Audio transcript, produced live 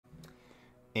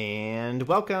And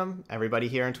welcome everybody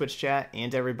here in Twitch chat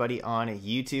and everybody on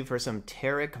YouTube for some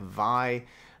Taric Vi.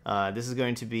 This is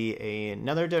going to be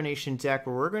another donation deck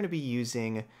where we're going to be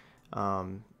using a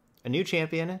new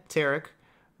champion, Taric,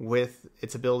 with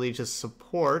its ability to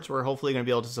support. We're hopefully going to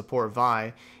be able to support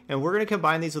Vi, and we're going to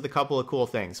combine these with a couple of cool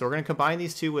things. So we're going to combine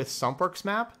these two with Sumpworks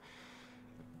map.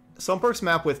 Sumpworks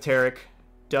map with Taric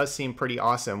does seem pretty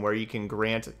awesome, where you can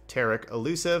grant Taric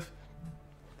elusive,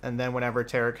 and then whenever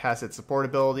Taric has its support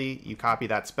ability, you copy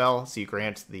that spell, so you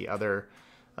grant the other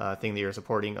thing that you're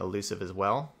supporting elusive as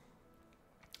well.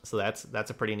 So that's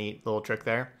a pretty neat little trick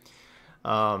there.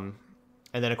 And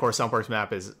then, of course, Sumpworks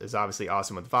map is obviously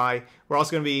awesome with Vi. We're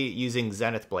also going to be using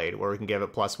Zenith Blade, where we can give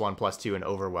it +1/+2 and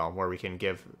Overwhelm, where we can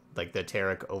give like the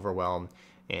Taric Overwhelm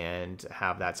and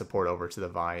have that support over to the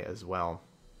Vi as well.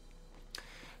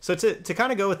 So to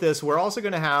kind of go with this, we're also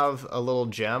going to have a little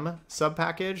gem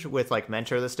sub-package with like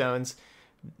Mentor the Stones,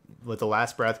 with the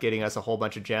Last Breath getting us a whole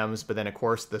bunch of gems, but then of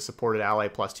course the supported ally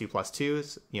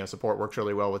 +2/+2s, support works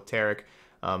really well with Taric,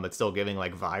 but still giving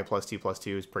like Vi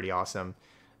 +2/+2 is pretty awesome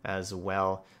as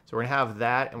well. So we're going to have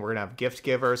that, and we're going to have Gift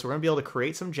Giver, so we're going to be able to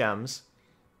create some gems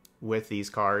with these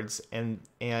cards, and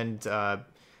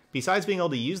besides being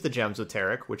able to use the gems with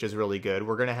Taric, which is really good,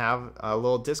 we're going to have a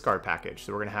little discard package.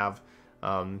 So we're going to have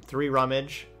 3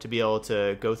 Rummage to be able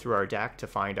to go through our deck to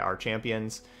find our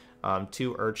champions,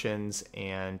 2 Urchins,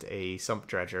 and a Sump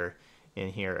Dredger in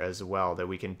here as well, that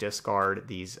we can discard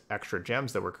these extra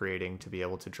gems that we're creating to be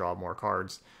able to draw more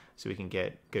cards, so we can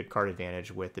get good card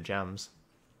advantage with the gems.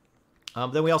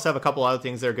 Then we also have a couple other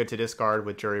things that are good to discard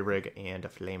with Jury Rig and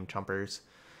Flame Chompers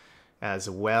as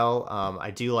well.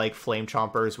 I do like Flame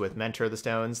Chompers with Mentor the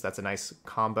Stones. That's a nice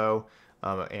combo.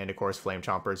 And of course Flame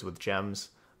Chompers with gems,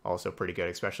 also pretty good,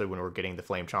 especially when we're getting the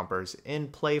Flame Chompers in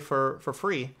play for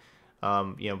free,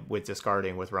 with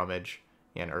discarding with Rummage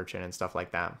and Urchin and stuff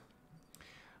like that.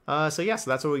 So that's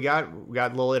what we got. We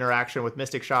got a little interaction with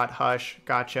Mystic Shot, Hush,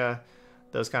 Gotcha,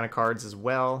 those kind of cards as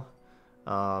well.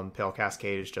 Pale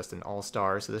Cascade is just an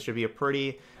all-star, so this should be a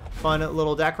pretty fun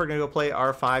little deck. We're going to go play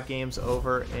our 5 games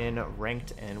over in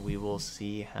Ranked, and we will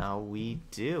see how we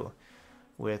do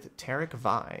with Taric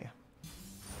Vi.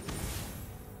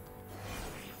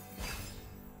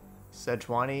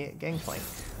 Sejuani Gangplank.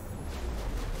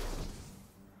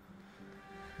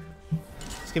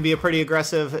 It's going to be a pretty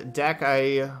aggressive deck.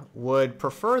 I would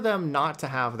prefer them not to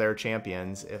have their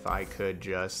champions if I could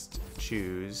just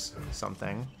choose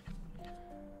something.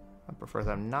 I prefer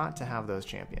them not to have those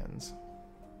champions.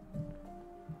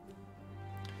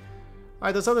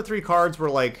 Alright, those other 3 cards were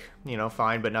like,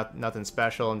 fine, but nothing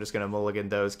special. I'm just going to mulligan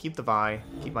those. Keep the Vi,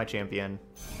 keep my champion.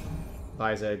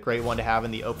 Vi is a great one to have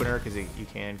in the opener because you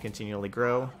can continually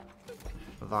grow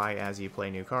Vi as you play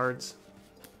new cards.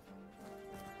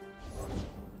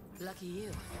 Lucky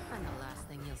you. I'm the last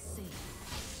thing you'll see.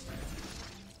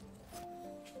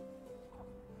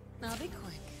 I'll be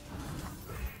quick.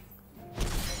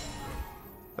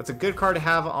 That's a good card to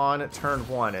have on turn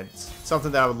 1. It's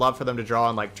something that I would love for them to draw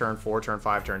on like turn 4, turn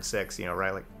 5, turn 6.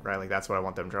 Right, like that's what I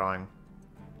want them drawing.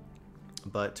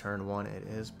 But turn 1, it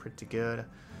is pretty good.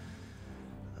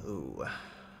 Ooh.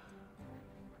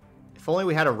 If only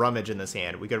we had a Rummage in this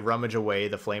hand. We could Rummage away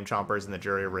the Flame Chompers and the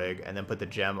Jury Rig, and then put the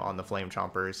gem on the Flame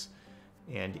Chompers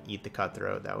and eat the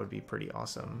Cutthroat. That would be pretty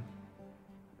awesome.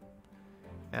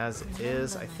 As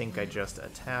is, I think I just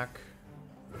attack.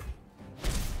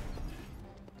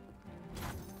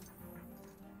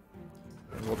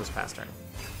 And we'll just pass turn.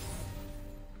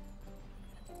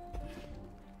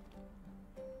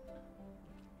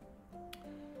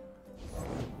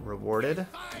 Rewarded.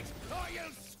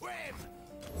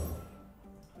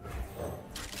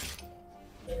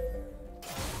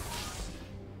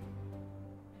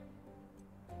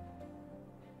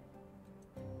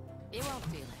 You won't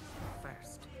feel it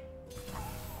first.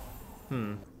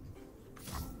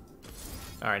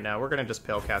 Alright, now we're gonna just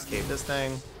Pale Cascade this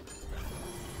thing.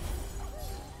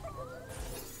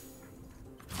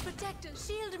 Protect and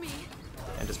shield me.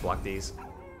 And just block these.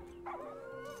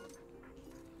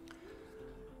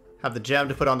 Have the gem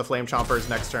to put on the Flame Chompers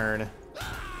next turn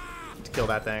to kill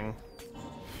that thing.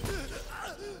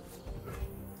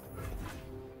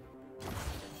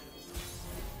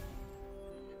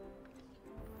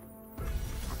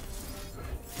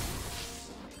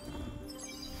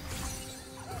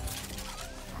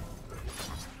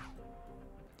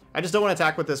 I just don't want to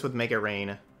attack with this with Make It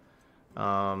Rain.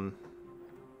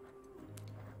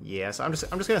 Yeah, so I'm just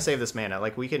gonna save this mana.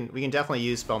 Like we can definitely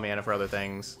use spell mana for other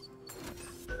things.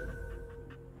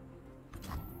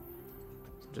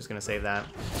 Just gonna save that.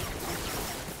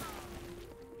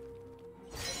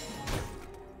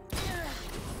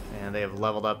 And they have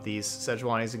leveled up these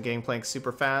Sejuanis and Gangplanks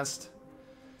super fast.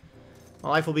 My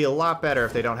life will be a lot better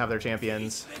if they don't have their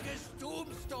champions.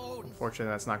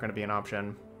 Unfortunately, that's not going to be an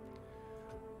option.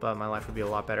 But my life would be a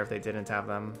lot better if they didn't have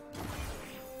them.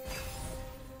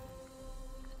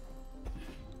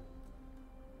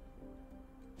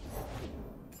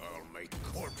 I'll make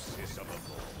corpses of them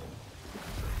all.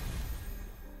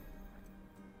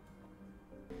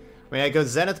 I mean, I go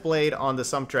Zenith Blade on the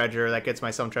Sump Dredger. That gets my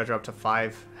Sump Dredger up to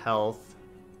 5 health.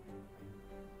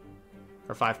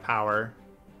 Or 5 power.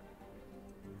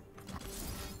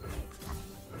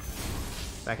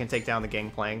 That can take down the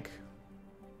Gangplank.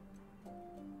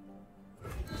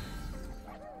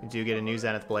 You do get a new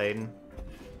Zenith Blade. You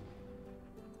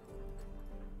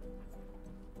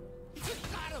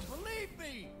gotta believe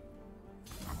me!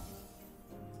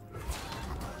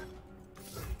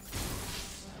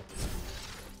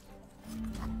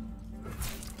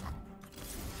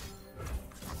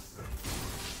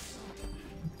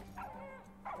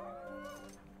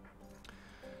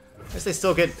 I guess they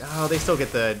still get... Oh, they still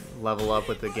get the level up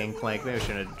with the Gangplank. Maybe I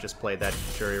shouldn't have just played that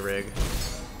Jury Rig.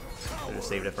 Should have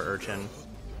saved it for Urchin.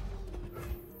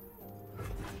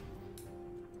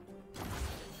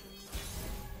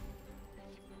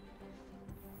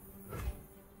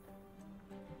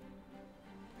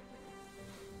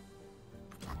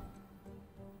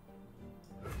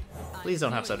 Please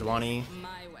don't have Sejuani. My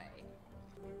way.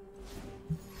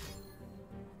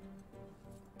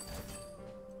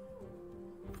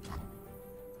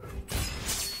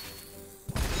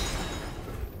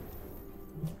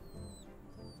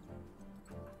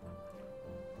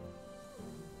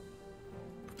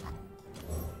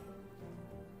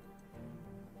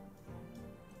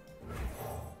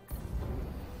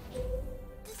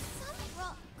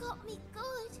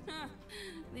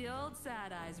 The old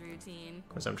sad eyes routine. Of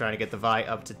course, I'm trying to get the Vi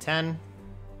up to 10.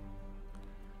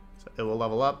 So it will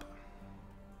level up.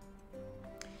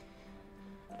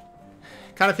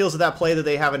 Kind of feels with that play that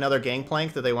they have another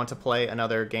Gangplank, that they want to play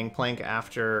another Gangplank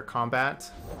after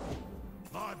combat.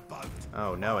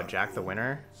 Oh no, a Jack the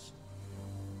Winner?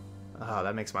 Oh,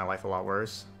 that makes my life a lot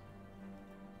worse.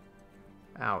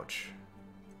 Ouch.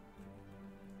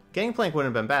 Gangplank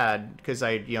wouldn't have been bad, because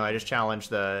I just challenged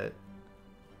the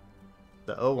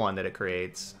O1 that it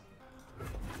creates.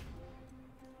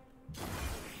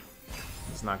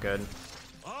 It's not good.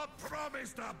 I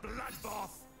promised a bloodbath.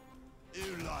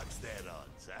 Who likes their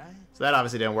odds, eh? So that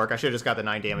obviously didn't work. I should have just got the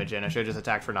 9 damage in. I should have just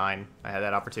attacked for 9. I had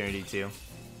that opportunity too.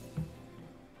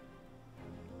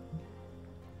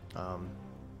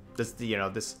 This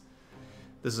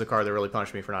is a card that really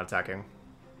punished me for not attacking.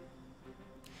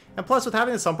 And plus, with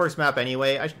having the Sumpworks map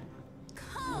anyway, I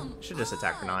should just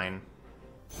attack for 9.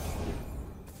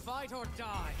 Fight or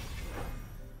die.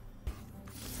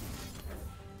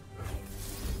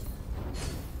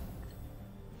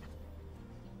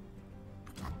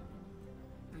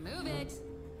 Move it.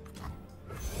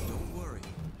 Don't worry,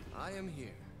 I am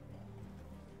here.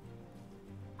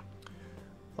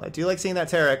 Well, I do like seeing that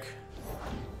Taric.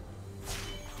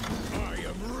 I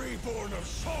am reborn of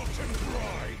salt and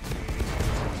pride.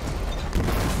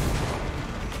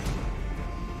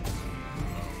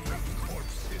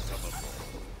 Corpses of them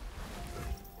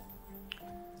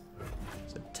all.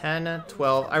 So 10,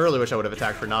 12. I really wish I would have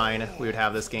attacked for 9. We would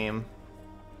have this game.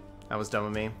 That was dumb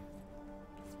of me.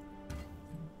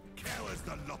 Cowards,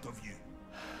 the lot of you.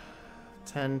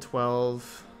 10,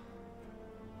 12,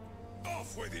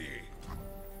 Off with ye.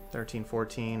 13,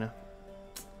 14. Yeah,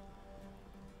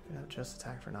 just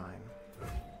attack for 9. I'm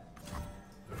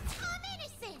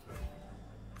innocent.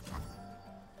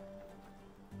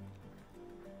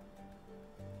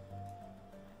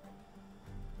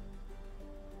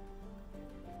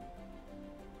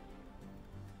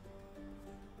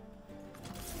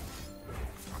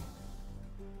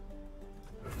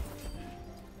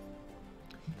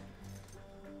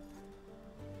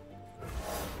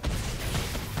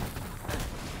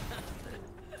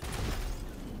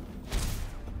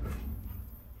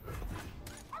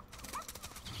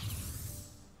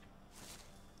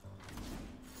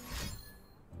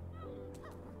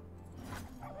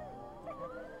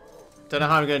 Don't know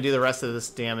how I'm going to do the rest of this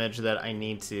damage that I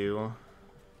need to.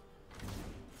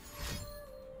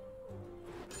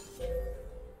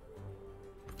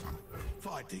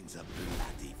 Fighting's a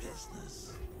bloody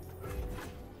business.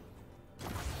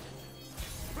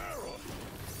 Barrel.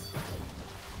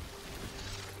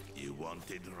 You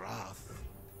wanted wrath.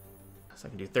 So I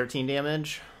can do 13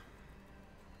 damage.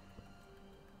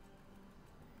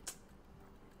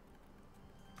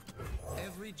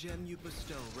 Every gem you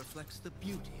bestow reflects the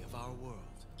beauty of our world.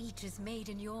 Each is made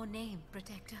in your name,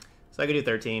 Protector. So I can do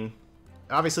 13.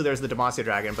 obviously there's the Demacia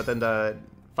Dragon, but then the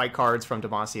fight cards from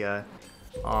Demacia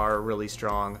are really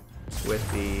strong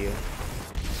with the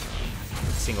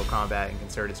single combat and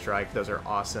concerted strike. Those are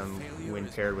awesome when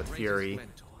paired with Fury.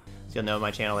 So you'll know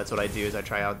my channel, that's what I do, is I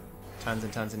try out tons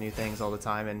and tons of new things all the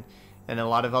time, and a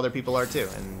lot of other people are too,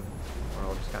 and we're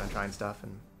all just kind of trying stuff.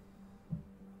 And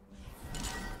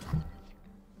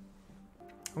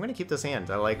I'm gonna keep this hand.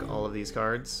 I like all of these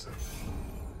cards.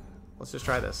 Let's just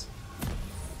try this.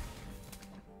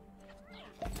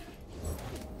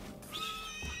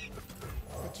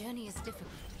 The journey is difficult.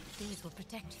 These will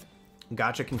protect you.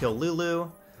 Gotcha can kill Lulu.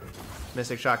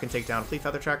 Mystic Shot can take down Fleet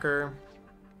Feather Tracker.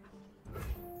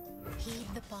 Heed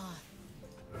the path.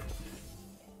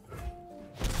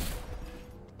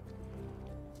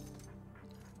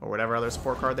 Or whatever other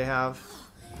support card they have.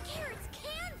 Carrots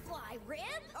can fly, Rib!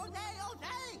 Okay.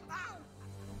 Ow.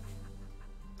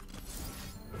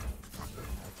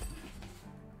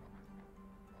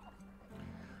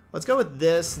 Let's go with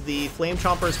this. The Flame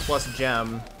Chompers plus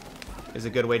Gem is a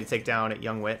good way to take down at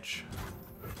Young Witch.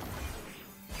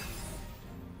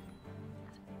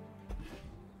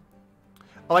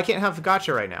 Oh, I can't have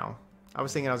Gotcha right now. I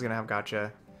was thinking I was going to have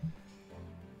Gotcha.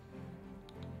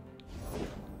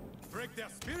 Break their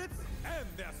spirits and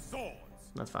their swords.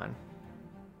 That's fine.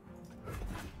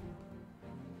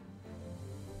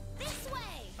 This way!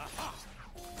 Aha!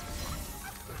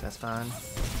 That's fine.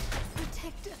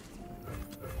 Protect us.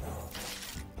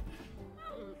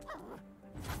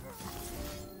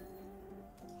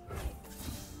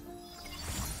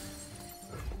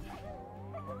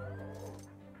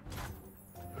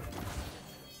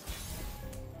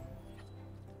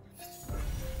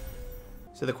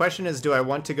 So the question is, do I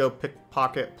want to go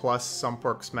Pickpocket plus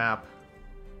Sumpworks map?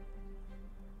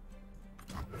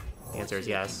 The answer is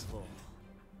yes.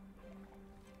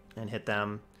 And hit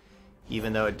them,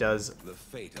 even though it does The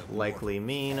fate of likely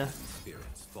mean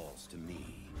spirits falls to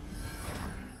me.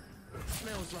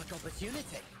 Smells like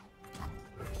opportunity.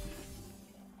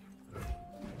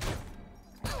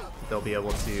 they'll be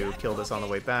able to kill this on the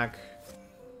way back.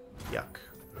 Yuck.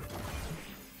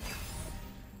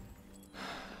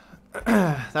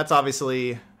 That's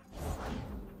obviously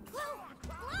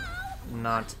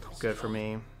not good for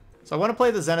me. So I want to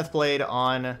play the Zenith Blade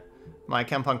on my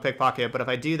Chempunk Pickpocket, but if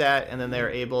I do that and then they're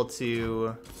able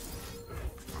to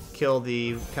kill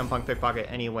the Chempunk Pickpocket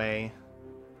anyway,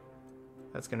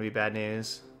 that's going to be bad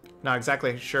news. Not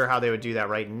exactly sure how they would do that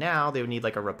right now. They would need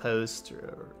like a riposte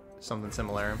or something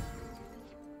similar.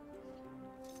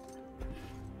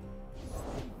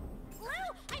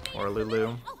 Or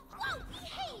Lulu.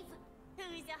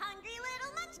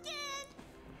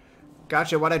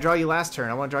 Gotcha, why'd I draw you last turn?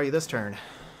 I want to draw you this turn.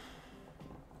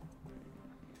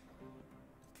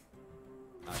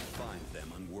 I find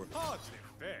them unworthy. Hardly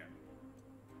fair.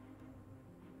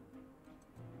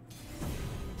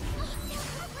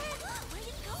 Where are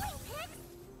you going, Pix?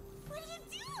 What are you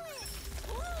doing?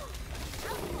 Ooh,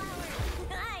 sunflower.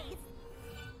 Nice.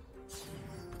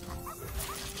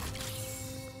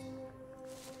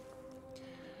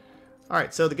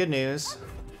 Alright, so the good news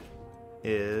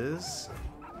is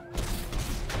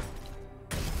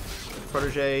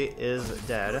Protege is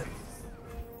dead.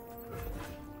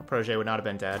 Protege would not have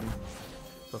been dead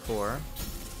before.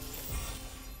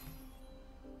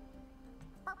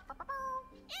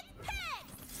 It's Pix!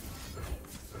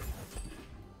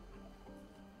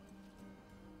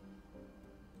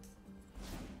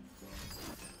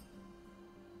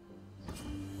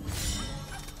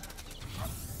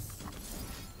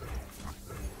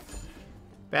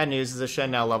 Bad news is the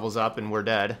Shen now levels up and we're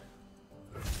dead.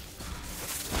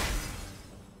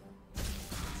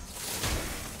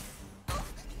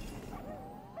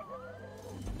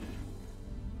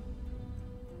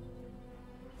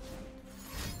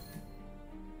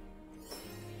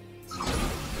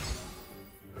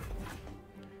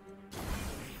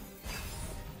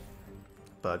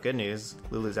 But good news,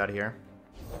 Lulu's out of here.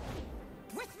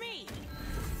 With me!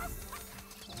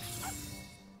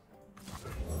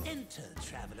 Enter,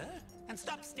 traveler, and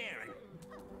stop staring.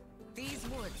 These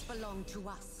woods belong to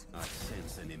us. I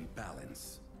sense an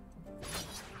imbalance.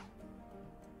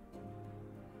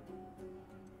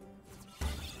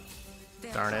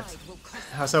 Their Darn it. pride will cost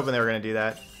I was hoping they were going to do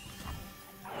that.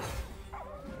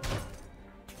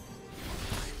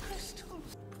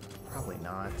 Probably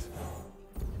not.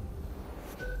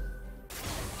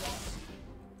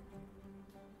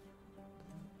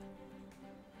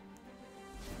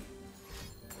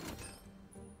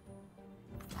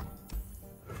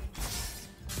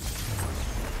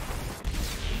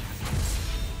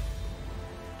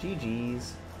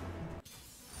 GG's.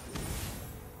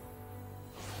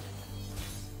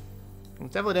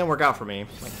 Definitely didn't work out for me.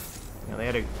 Like, you know, they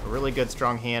had a really good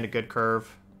strong hand, a good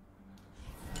curve.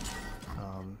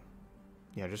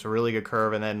 You know, just a really good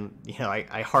curve, and then, you know,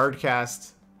 I hard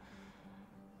cast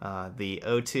the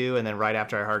O2, and then right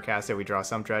after I hard cast it, we draw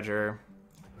Sump Dredger.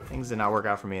 Things did not work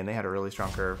out for me, and they had a really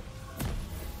strong curve.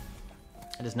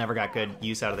 I just never got good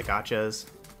use out of the gotchas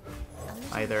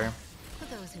either.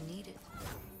 For those who need it.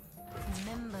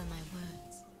 Remember my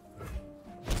words.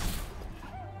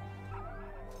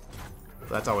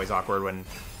 So that's always awkward when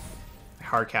I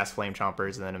hard cast Flame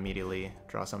Chompers and then immediately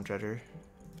draw Sump Dredger.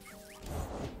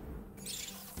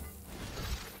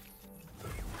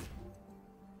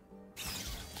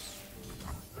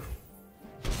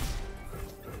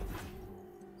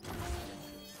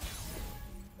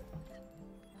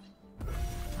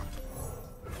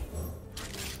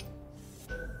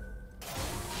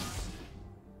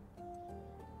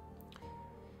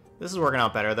 This is working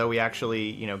out better, though. We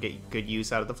actually, you know, get good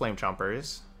use out of the Flame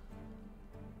Chompers.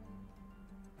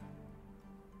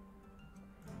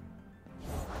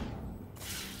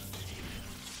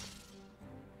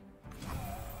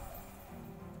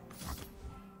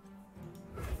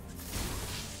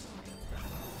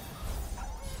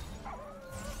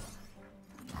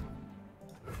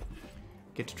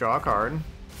 Get to draw a card.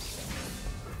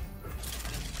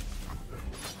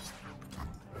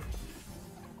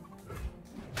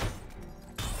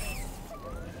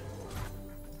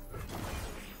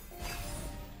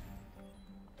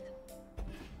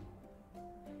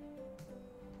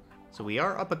 So we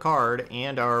are up a card,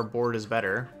 and our board is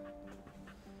better.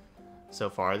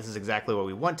 So far, this is exactly what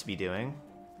we want to be doing.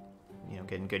 You know,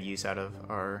 getting good use out of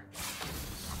our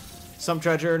Sump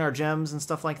Dredger and our gems and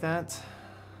stuff like that.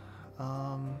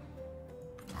 I'm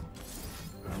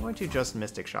going to just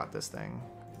Mystic Shot this thing.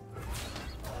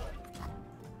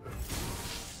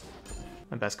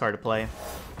 My best card to play.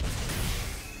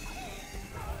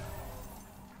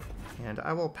 And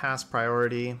I will pass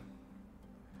priority.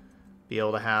 Be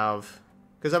able to have,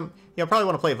 because I'm, you know, probably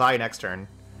want to play Vi next turn,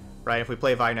 right? If we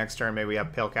play Vi next turn, maybe we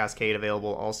have Pale Cascade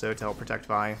available also to help protect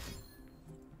Vi.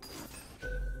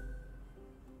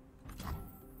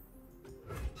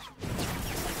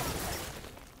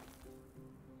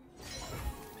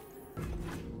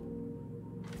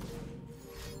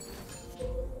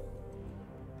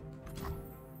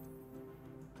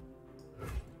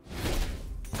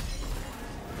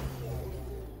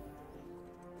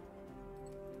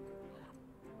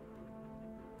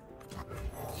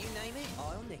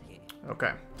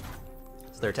 Okay,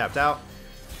 so they're tapped out.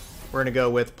 We're gonna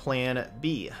go with Plan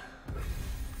B.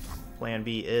 Plan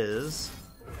B is...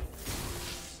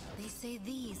 They say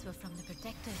these were from the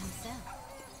Protector himself.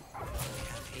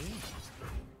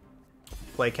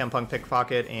 play Chempunk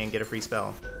Pickpocket and get a free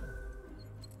spell.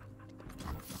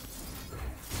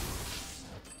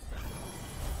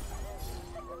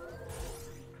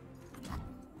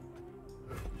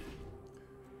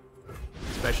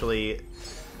 Especially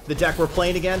the deck we're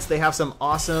playing against, they have some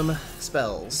awesome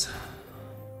spells.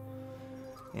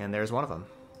 And there's one of them.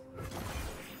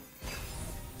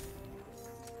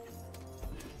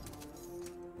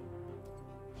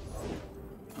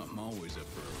 I'm always up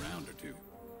for a round or two.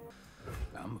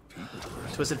 I'm a people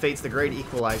person. Twisted Fate's the great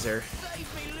equalizer.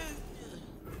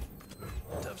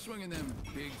 Tough swinging them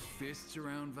big fists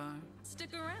around, Vi.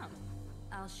 Stick around.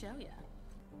 I'll show you.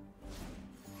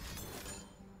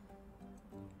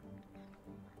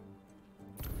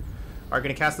 Are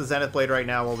going to cast the Zenith Blade right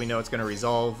now while we know it's going to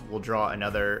resolve. We'll draw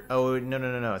another... Oh,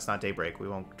 no. It's not Daybreak. We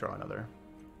won't draw another.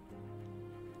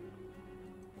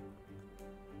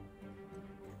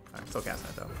 Alright, still casting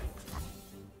it, though.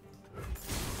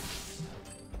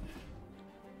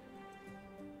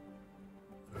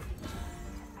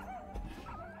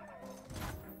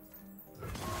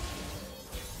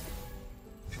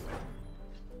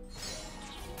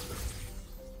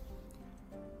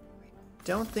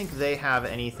 Don't think they have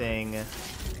anything.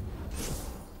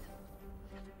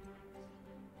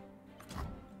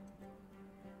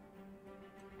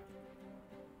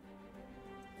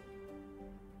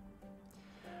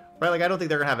 Right, like I don't think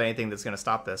they're gonna have anything that's gonna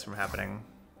stop this from happening.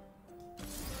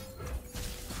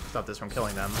 Stop this from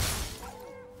killing them.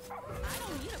 I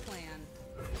don't need a plan.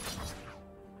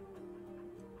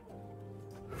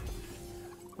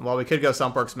 Well, we could go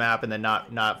Sumpworks map and then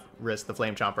not risk the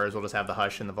Flame Chompers. We'll just have the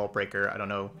Hush and the Vault Breaker. I don't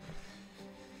know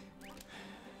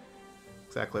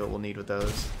exactly what we'll need with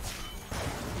those.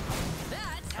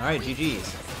 Alright,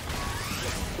 GG's.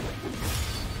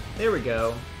 There we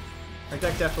go. Our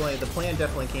deck definitely, the plan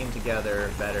definitely came together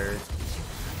better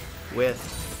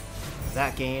with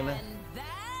that game.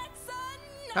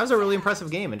 That was a really impressive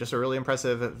game and just a really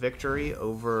impressive victory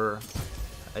over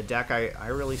a deck I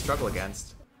really struggle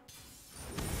against.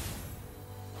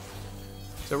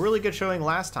 So really good showing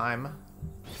last time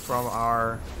from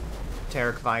our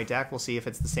Taric Vi deck. We'll see if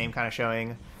it's the same kind of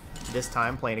showing this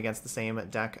time, playing against the same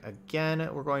deck again.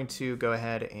 We're going to go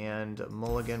ahead and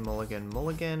mulligan, mulligan,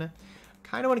 mulligan.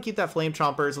 Kind of want to keep that Flame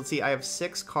Chompers. Let's see, I have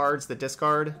 6 cards that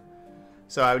discard.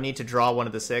 So I would need to draw one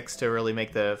of the 6 to really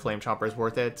make the Flame Chompers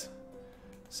worth it.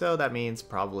 So that means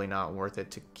probably not worth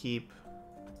it to keep.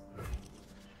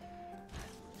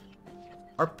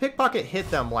 Our Pickpocket hit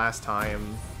them last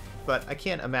time, but I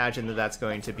can't imagine that that's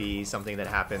going to be something that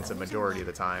happens a majority of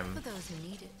the time. For those who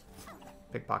need it.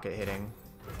 Pickpocket hitting.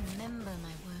 Remember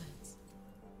my words.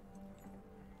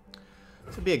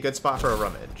 This would be a good spot for a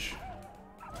Rummage.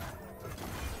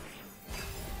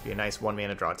 Be a nice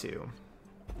 1-mana draw too.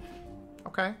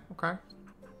 Okay, okay.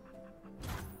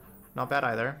 Not bad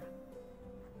either.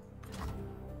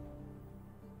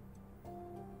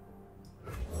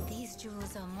 These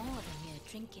jewels are more than mere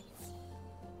trinkets.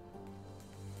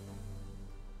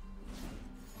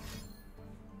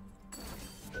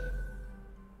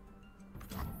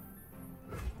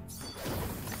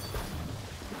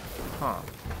 Huh.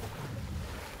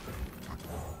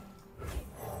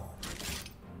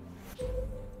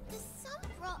 The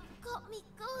Sumpworks got me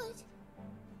good.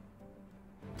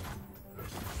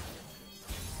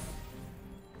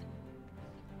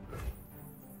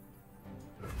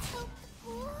 Help the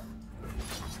poor.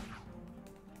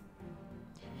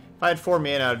 If I had 4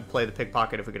 mana, I'd play the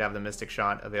Pickpocket if we could have the Mystic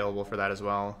Shot available for that as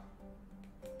well.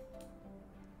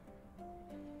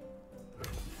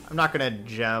 I'm not gonna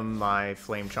gem my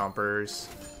Flame Chompers.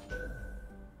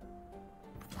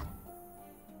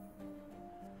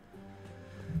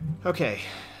 Okay,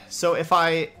 so if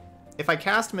I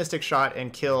cast Mystic Shot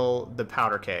and kill the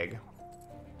Powder Keg,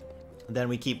 then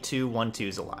we keep 2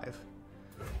 1/2s alive.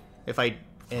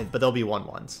 But they'll be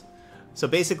 1/1s. So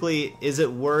basically, is it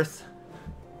worth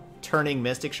turning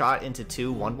Mystic Shot into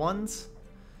 2 1/1s?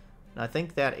 And I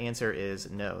think that answer is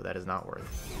no, that is not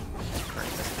worth turning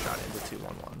Mystic Shot into 2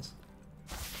 1/1s.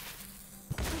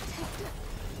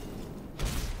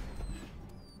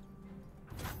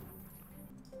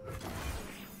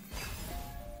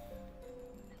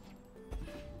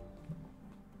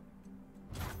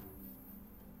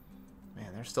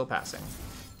 Man, they're still passing.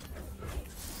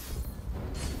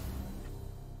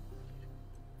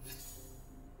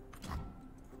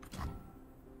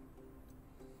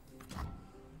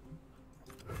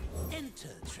 Enter,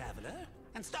 traveler,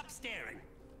 and stop staring.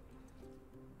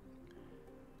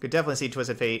 Could definitely see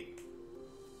Twisted Fate.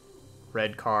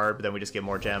 Red card, but then we just get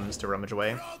more gems to rummage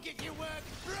away. I'll get your work,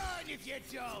 run if you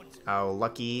don't. Oh,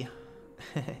 lucky.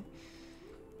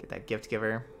 Get that gift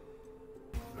giver.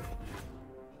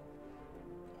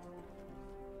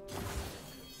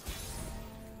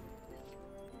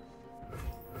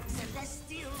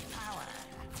 Celestial power.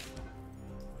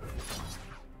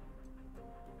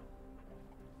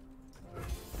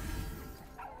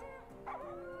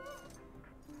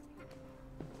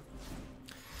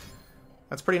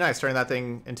 That's pretty nice, turning that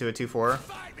thing into a 2/4.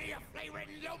 Find me a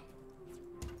flame-ridden lump.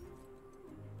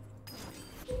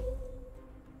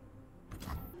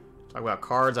 Talk about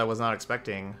cards I was not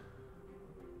expecting.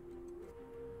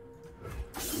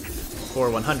 For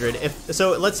 100.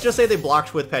 So let's just say they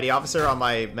blocked with Petty Officer on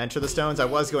my Mentor the Stones. I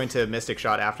was going to Mystic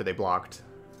Shot after they blocked.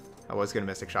 I was going to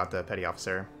Mystic Shot the Petty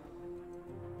Officer.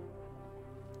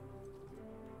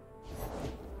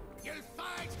 You'll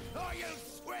fight or you'll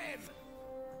swim.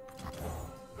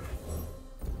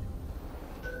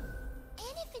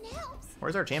 Anything helps.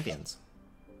 Where's our champions?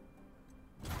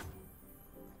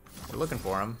 We're looking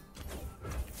for them.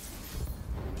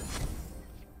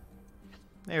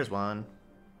 There's one.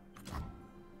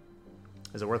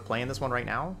 Is it worth playing this one right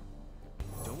now?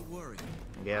 Don't worry.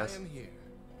 I guess. I am here.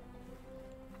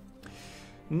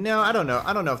 No, I don't know.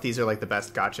 I don't know if these are like the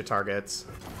best gacha targets.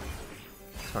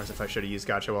 As far as if I should have used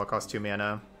gacha while it costs 2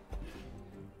 mana.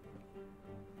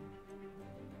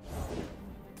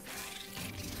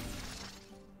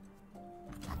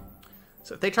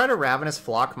 So if they try to Ravenous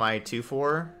Flock my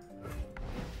 2/4,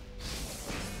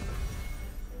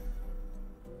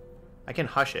 I can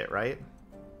hush it, right?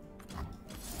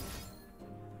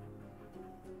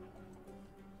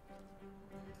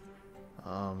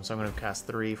 So I'm going to cast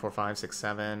 3, 4, 5, 6,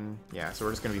 7. Yeah, so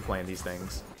we're just going to be playing these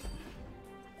things.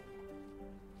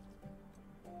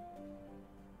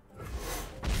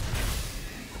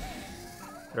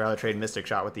 I'd rather trade Mystic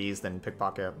Shot with these than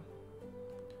Pickpocket.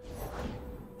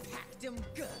 Packed 'em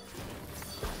good.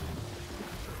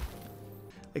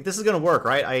 Like, this is going to work,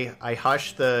 right? I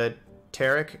hush the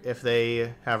Taric if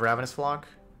they have Ravenous Flock.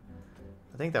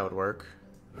 I think that would work.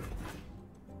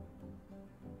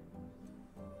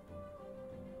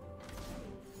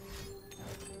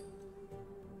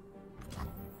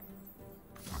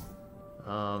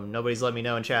 Nobody's let me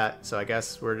know in chat, so I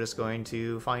guess we're just going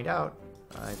to find out.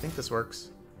 I think this works.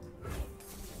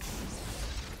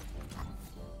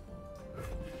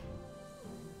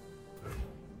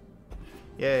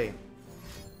 Yay.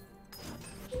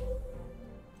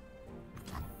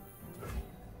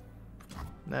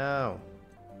 No.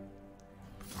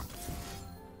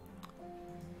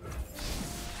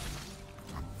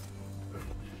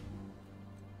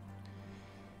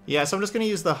 Yeah, so I'm just going to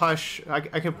use the Hush. I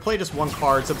can play just one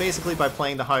card, so basically by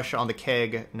playing the Hush on the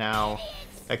keg now,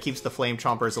 that keeps the Flame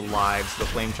Chompers alive, so the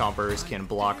Flame Chompers can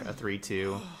block a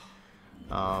 3-2.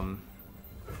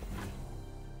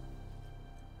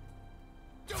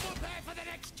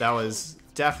 That was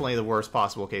definitely the worst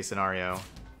possible case scenario.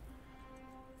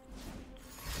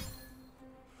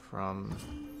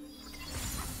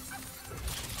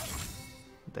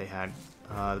 They had...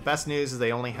 the best news is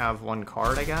they only have one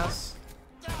card, I guess.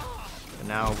 And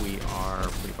now we are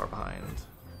pretty far behind.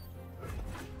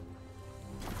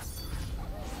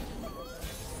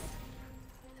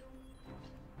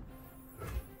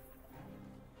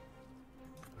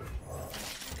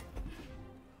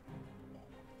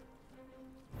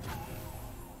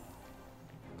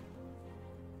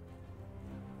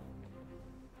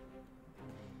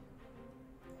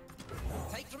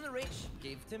 Take from the rich,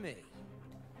 give to me.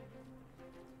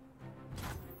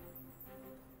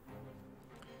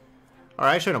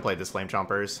 Alright, I shouldn't have played this Flame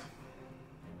Chompers.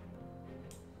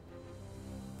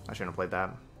 I shouldn't have played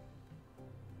that.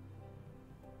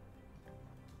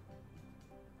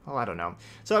 Oh, I don't know.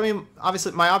 So, I mean,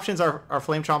 obviously, my options are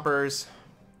Flame Chompers.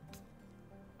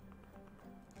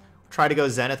 Try to go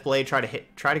Zenith Blade. Try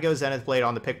to go Zenith Blade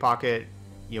on the Pickpocket,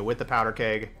 you know, with the Powder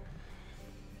Keg.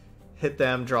 Hit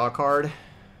them, draw a card.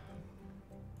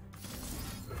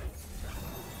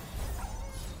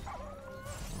 I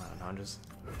don't know, I'm just...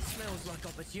 Smells like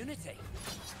opportunity.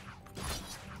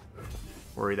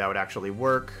 worried that would actually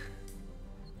work.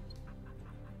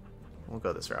 We'll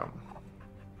go this route.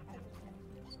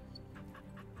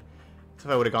 So if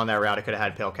I would have gone that route, I could have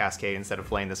had Pale Cascade instead of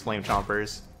playing this Flame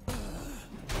Chompers.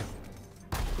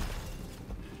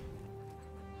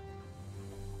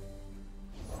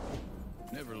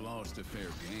 Never lost a fair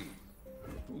game.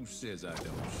 Who says I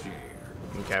don't share?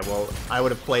 Okay, well, I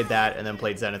would have played that and then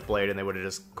played Zenith Blade, and they would have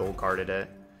just gold carded it.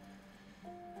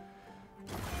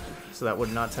 So that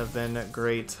would not have been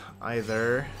great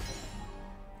either.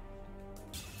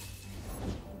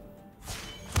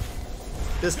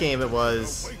 This game, it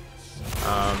was,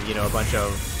 you know, a bunch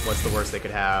of what's the worst they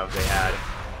could have. They had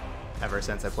ever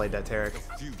since I played that Taric.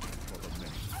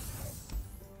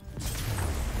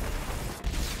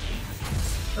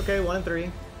 Okay, 1 and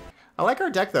 3. I like our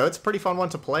deck though. It's a pretty fun one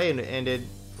to play, and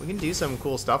we can do some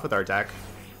cool stuff with our deck.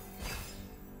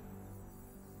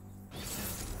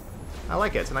 I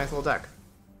like it. It's a nice little deck.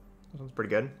 This one's pretty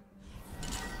good.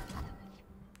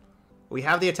 We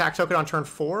have the attack token on turn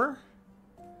 4.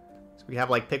 So we have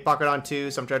like Pickpocket on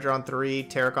 2, Sump Dredger on 3,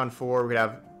 Taric on 4. We could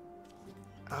have...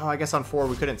 Oh, I guess on 4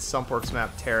 we couldn't Sumpworks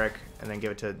map Taric and then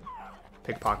give it to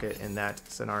Pickpocket in that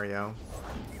scenario.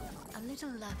 A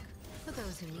little luck for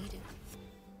those who need it.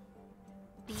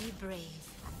 Be brave.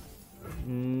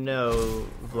 No,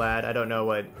 Vlad, I don't know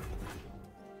what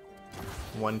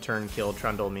one turn kill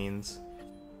Trundle means.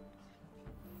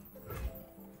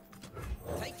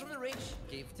 Take from the rich,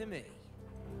 give to me.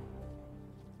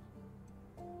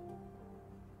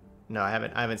 No, I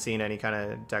haven't seen any kind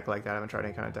of deck like that. I haven't tried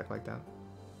any kind of deck like that.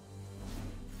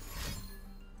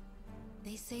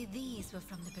 They say these were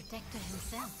from the Protector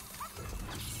himself.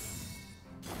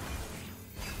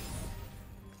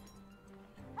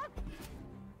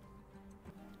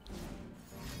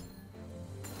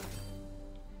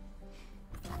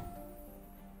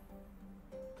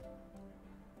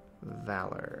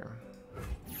 Valor.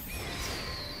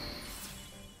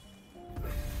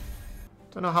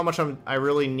 Don't know how much I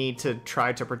really need to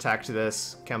try to protect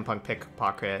this Chempunk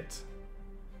Pickpocket.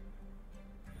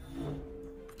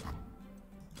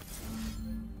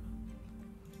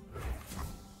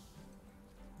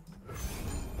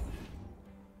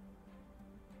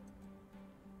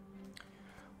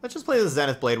 Let's just play the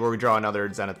Zenith Blade where we draw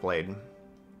another Zenith Blade.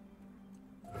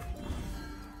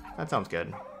 That sounds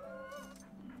good.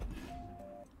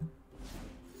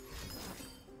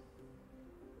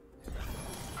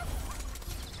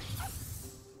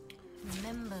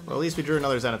 Well, at least we drew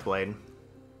another Zenith Blade.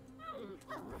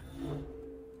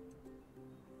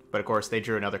 But of course, they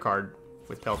drew another card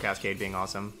with Pale Cascade being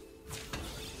awesome.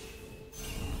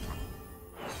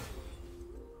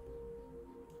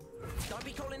 Don't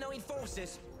be calling no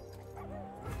enforcers.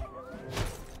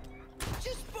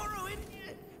 Just borrowing.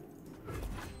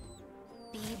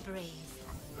 Be brave.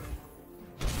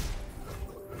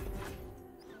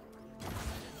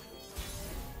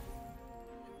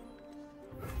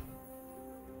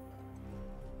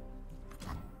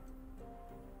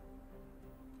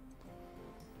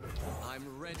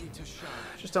 to shine.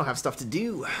 Just don't have stuff to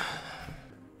do.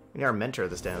 We need our mentor of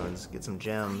the stones. Get some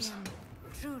gems. I am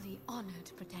truly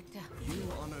honored, Protector. You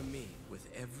honor me with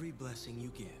every blessing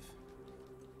you give.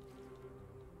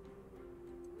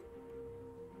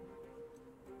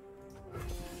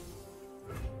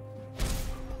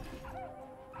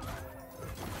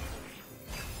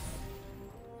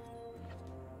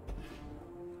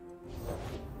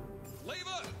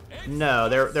 No,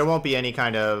 there won't be any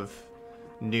kind of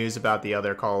news about the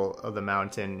other Call of the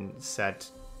Mountain set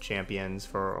champions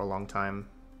for a long time.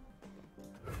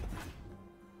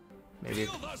 Maybe.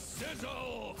 Feel the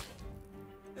sizzle!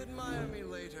 Admire me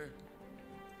later.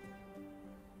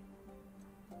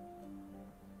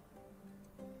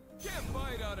 Can't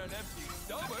fight on an empty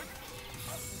stomach.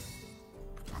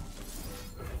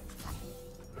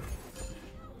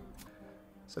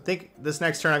 So I think this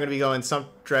next turn I'm going to be going Sump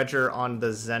Dredger on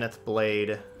the Zenith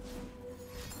Blade.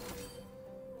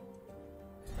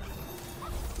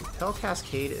 Hell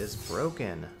Cascade is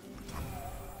broken.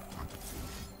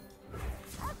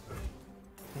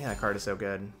 Yeah, that card is so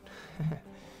good.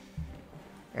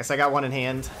 I guess I got one in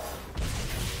hand.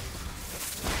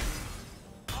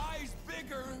 Eyes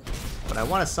bigger. But I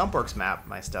want a Sumpworks map,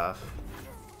 my stuff.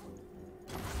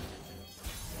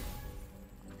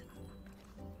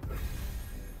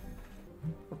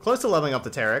 We're close to leveling up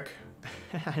the Taric.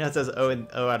 I know it says 0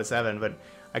 out of 7, but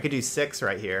I could do 6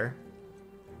 right here.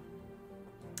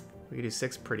 We could do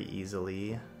 6 pretty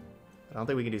easily. I don't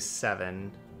think we can do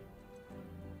 7.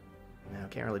 No,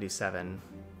 can't really do 7.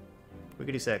 We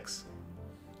could do 6.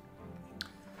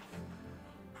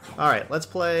 Alright, let's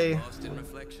play... Lost in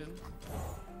reflection.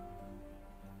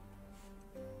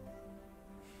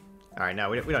 Alright, no,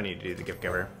 we don't need to do the Gift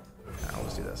Giver. Alright,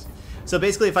 let's do this. So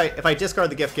basically, if I discard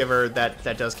the Gift Giver,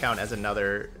 that does count as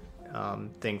another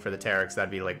thing for the Tarics. That'd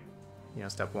be like, you know,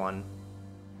 step 1.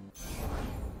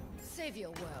 Save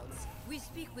your worlds. We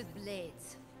speak with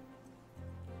blades.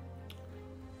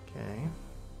 Okay.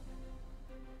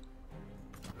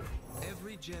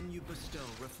 Every gem you bestow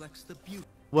reflects the beauty.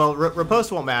 Well,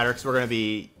 Riposte won't matter because we're going to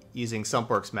be using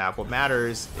Sumpworks map. What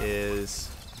matters is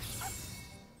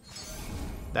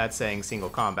that's saying single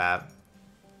combat.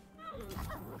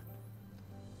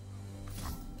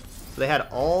 So they had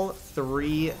all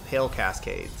 3 Pale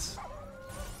Cascades.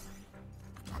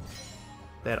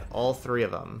 They had all 3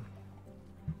 of them.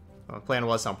 Well, the plan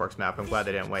was Sumpworks map. I'm glad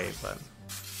they didn't wait, but...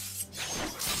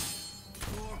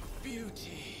 For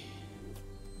beauty.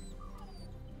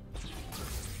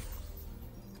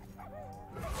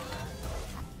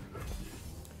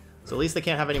 So at least they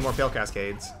can't have any more Pale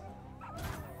Cascades.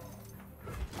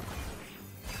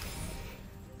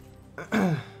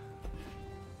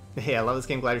 Hey, I love this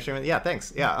game. Glad you're streaming. Yeah,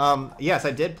 thanks. Yeah, yes,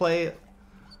 I did play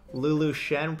Lulu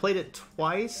Shen. Played it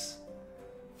twice.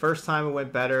 First time it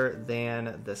went better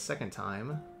than the second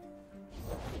time.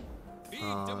 The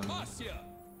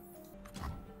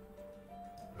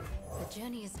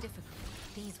journey is difficult.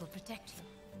 These will protect you.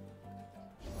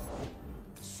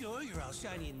 Sure, you're all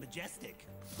shiny and majestic,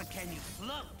 but can you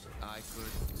float? I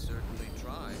could certainly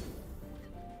try.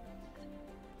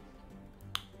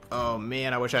 Oh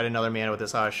man, I wish I had another mana with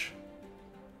this Hush.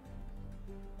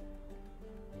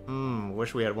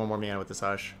 Wish we had one more mana with this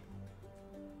Hush.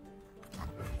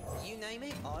 You name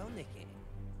it, I'll nick it.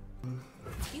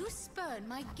 You spurn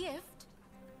my gift?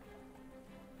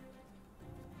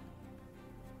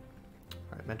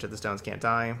 Alright, Mentor the Stones can't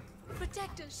die.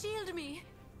 Protector, shield me!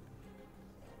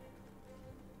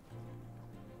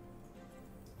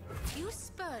 You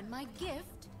spurn my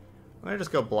gift? I'm gonna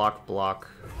just go block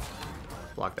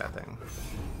that thing. I'm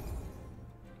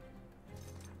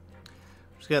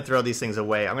just gonna throw these things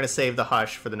away. I'm gonna save the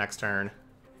Hush for the next turn.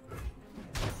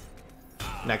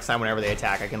 Next time, whenever they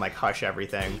attack, I can like hush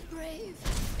everything. Brave.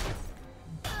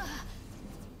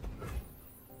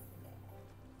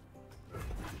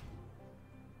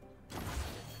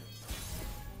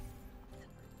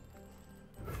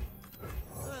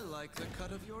 I like the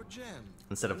cut of your gem.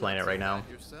 Instead of playing it right now.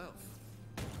 Yourself.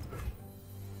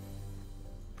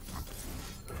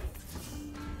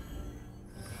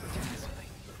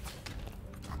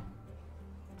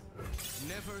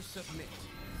 Never submit.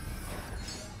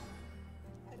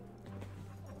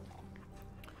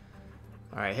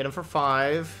 Alright, hit them for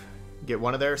 5. Get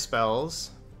one of their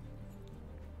spells.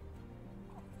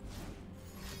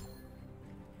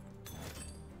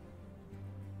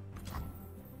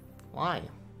 Why?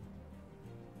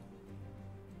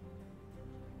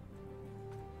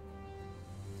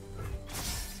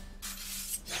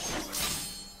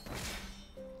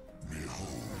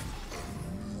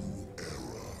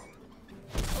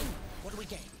 What do we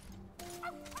get?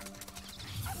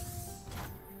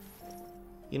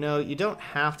 You know, you don't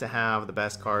have to have the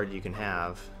best card you can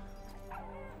have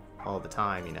all the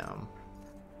time, you know.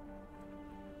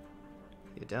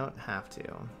 You don't have to.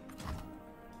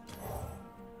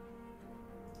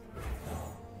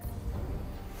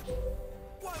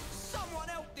 Won't someone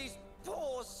help this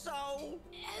poor soul?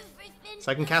 Everything.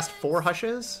 So I can cast 4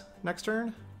 Hushes next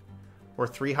turn? Or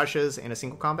 3 Hushes in a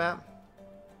single combat?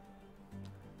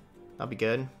 That'll be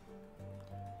good.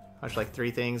 Hush like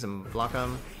 3 things and block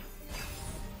them.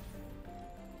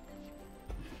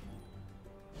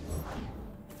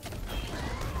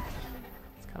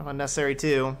 It's kind of unnecessary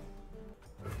too.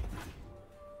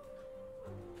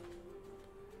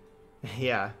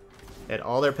 Yeah. Hit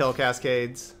all their pill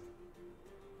cascades.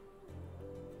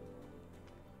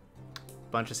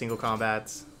 Bunch of single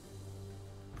combats.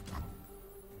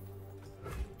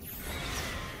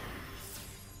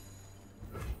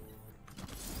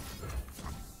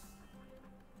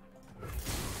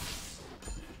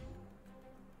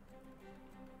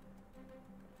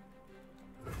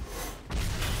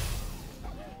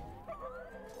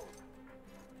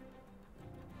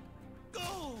 Go,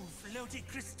 floaty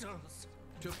crystals.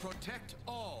 To protect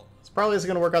all. This probably isn't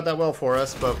going to work out that well for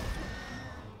us, but,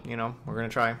 you know, we're going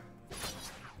to try.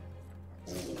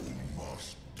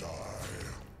 Must die.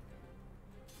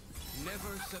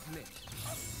 Never submit.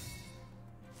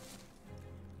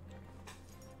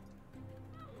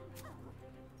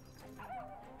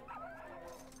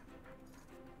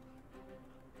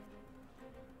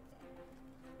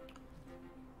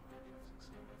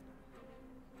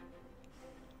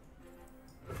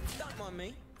 Don't mind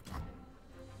me.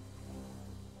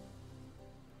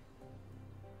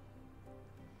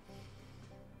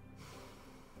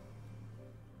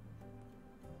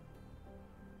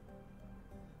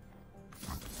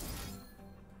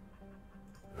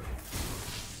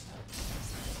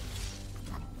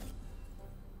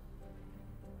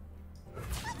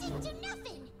 I didn't do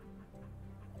nothing.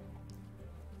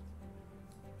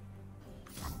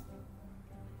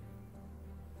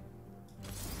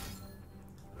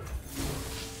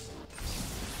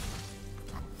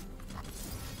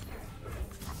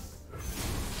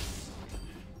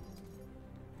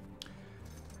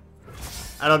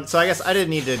 So I guess I didn't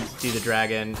need to do the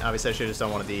dragon. Obviously I should have just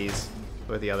done one of these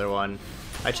with the other one.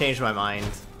 I changed my mind.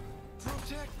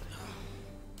 Protect.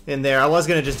 In there, I was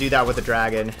going to just do that with the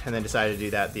dragon, and then decided to do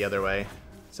that the other way.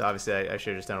 So obviously I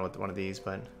should have just done it with one of these,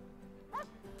 but...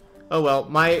 Oh well,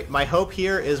 my hope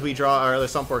here is we draw our other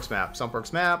Sumpworks map.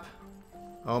 Sumpworks map.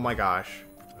 Oh my gosh.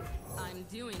 I'm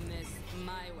doing this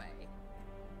my way.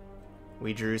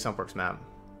 We drew Sumpworks map.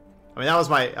 I mean, that was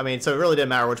my... I mean, so it really didn't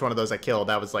matter which one of those I killed.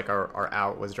 That was like our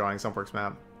out, was drawing Sumpworks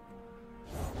map.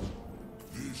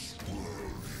 This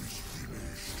world is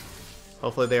finished.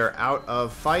 Hopefully they are out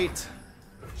of fight.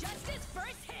 Justice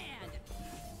firsthand.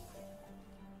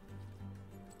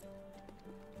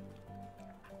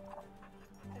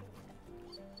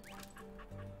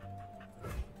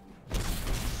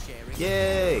 Sharing.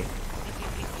 Yay!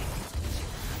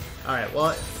 Alright, well...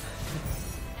 And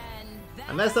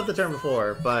I messed up the turn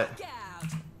before, but... out.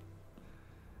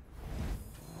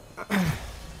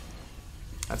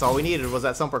 That's all we needed was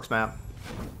that Sumpworks map.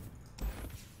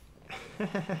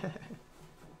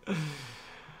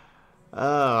 Oh,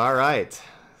 alright.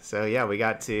 So yeah, we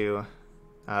got to...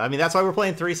 I mean, that's why we're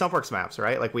playing 3 Sumpworks maps,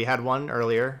 right? Like, we had one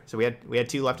earlier, so we had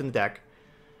 2 left in the deck.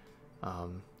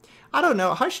 I don't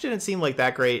know, Hush didn't seem like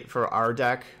that great for our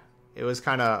deck. It was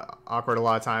kind of awkward a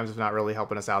lot of times, not really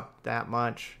helping us out that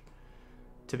much,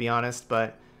 to be honest.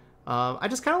 But I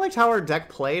just kind of liked how our deck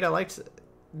played.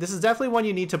 This is definitely one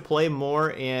you need to play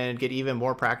more and get even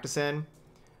more practice in.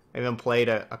 I even played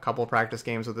a couple practice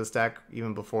games with this deck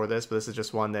even before this, but this is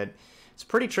just one that it's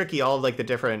pretty tricky. All of like the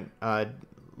different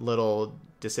little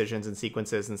decisions and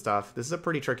sequences and stuff. This is a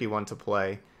pretty tricky one to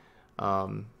play.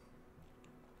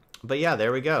 But yeah,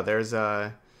 there we go. There's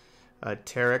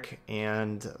Taric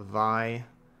and Vi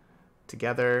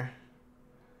together,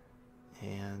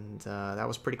 and that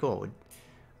was pretty cool.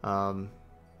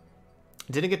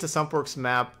 Didn't get to Sumpworks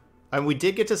map. I mean, we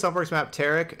did get to Sumpworks map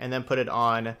Taric and then put it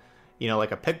on, you know,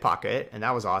 like a pickpocket, and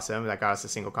that was awesome. That got us to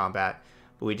single combat,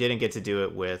 but we didn't get to do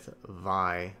it with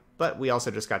Vi. But we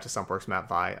also just got to Sumpworks map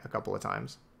Vi a couple of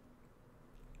times.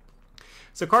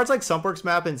 So cards like Sumpworks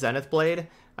map and Zenith Blade,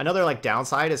 another like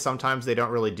downside is sometimes they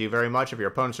don't really do very much. If your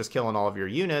opponent's just killing all of your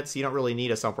units, you don't really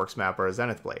need a Sumpworks map or a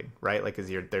Zenith Blade, right? Like, because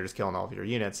they're just killing all of your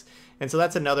units. And so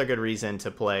that's another good reason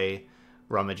to play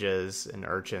Rummages and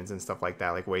Urchins and stuff like that,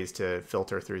 like ways to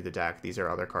filter through the deck. These are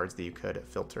other cards that you could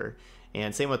filter.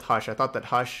 And same with Hush. I thought that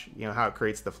Hush, you know, how it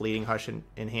creates the fleeting Hush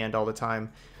in hand all the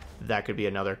time, that could be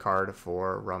another card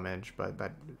for Rummage, but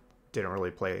that didn't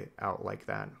really play out like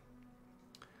that.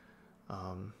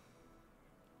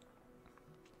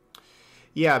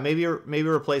 Yeah, maybe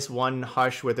replace one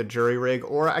Hush with a Jury Rig,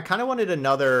 or I kind of wanted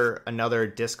another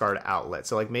discard outlet.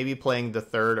 So like maybe playing the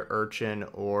third Urchin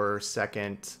or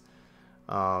second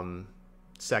Sump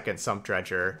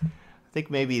Dredger. I think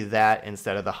maybe that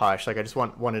instead of the Hush. Like I just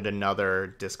wanted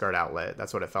another discard outlet.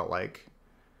 That's what it felt like.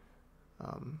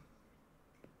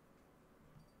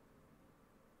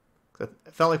 It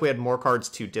felt like we had more cards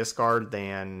to discard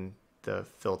than the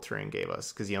filtering gave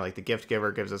us, because like the Gift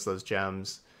Giver gives us those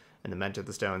gems, and the Ment of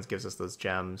the Stones gives us those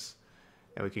gems,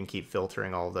 and we can keep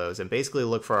filtering all of those and basically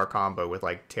look for our combo with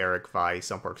like Taric, Vi,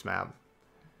 Sumpworks map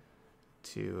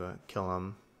to kill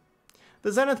him.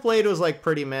 The Zenith Blade was like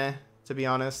pretty meh, to be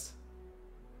honest.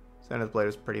 Zenith Blade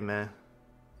was pretty meh.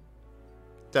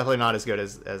 Definitely not as good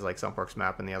as like Sumpworks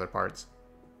map and the other parts.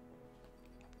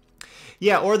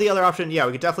 Yeah, or the other option, yeah,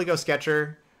 we could definitely go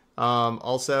Sketcher.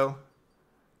 Also,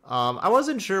 I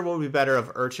wasn't sure what would be better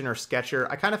of Urchin or Sketcher.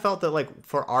 I kind of felt that like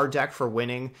for our deck for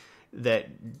winning, that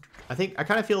I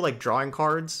kind of feel like drawing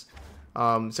cards.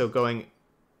 So going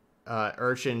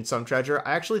Urchin, Sump Dredger,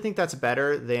 I actually think that's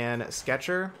better than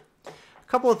Sketcher. A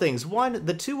couple of things. One,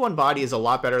 the 2/1 body is a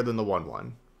lot better than the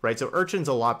 1/1, right? So Urchin's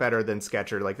a lot better than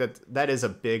Sketcher. Like that is a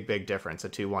big difference, a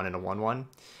 2/1 and a 1/1.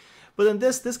 But then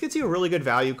this gets you a really good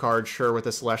value card, sure, with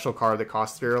a Celestial card that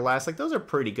costs 3 or less. Like those are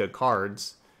pretty good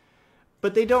cards,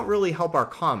 but they don't really help our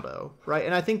combo, right?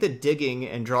 And I think that digging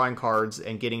and drawing cards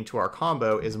and getting to our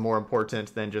combo is more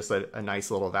important than just a nice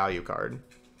little value card.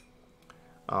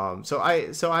 So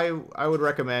I would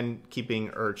recommend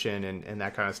keeping Urchin and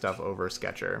that kind of stuff over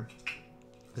Sketcher.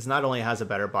 This not only has a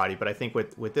better body, but I think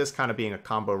with this kind of being a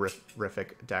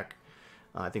combo-rific deck,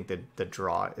 I think that the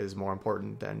draw is more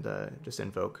important than just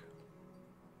Invoke.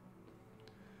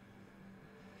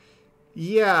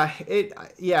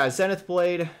 Yeah, Zenith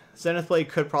Blade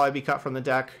could probably be cut from the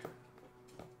deck.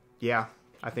 Yeah,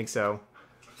 I think so.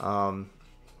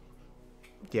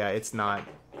 Yeah, it's not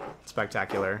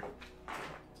spectacular.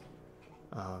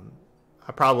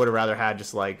 I probably would have rather had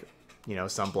just like,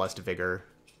 some Blessed Vigor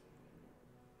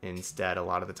instead a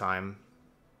lot of the time.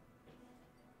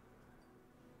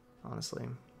 Honestly.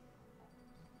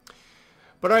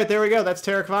 But alright, there we go. That's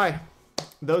Taric Vi.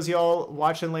 Those of y'all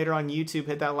watching later on YouTube,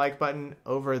 hit that like button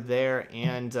over there,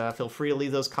 and feel free to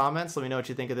leave those comments. Let me know what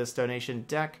you think of this donation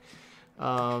deck.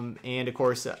 And of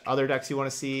course, other decks you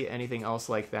want to see, anything else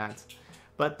like that.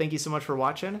 But thank you so much for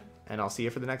watching, and I'll see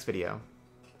you for the next video.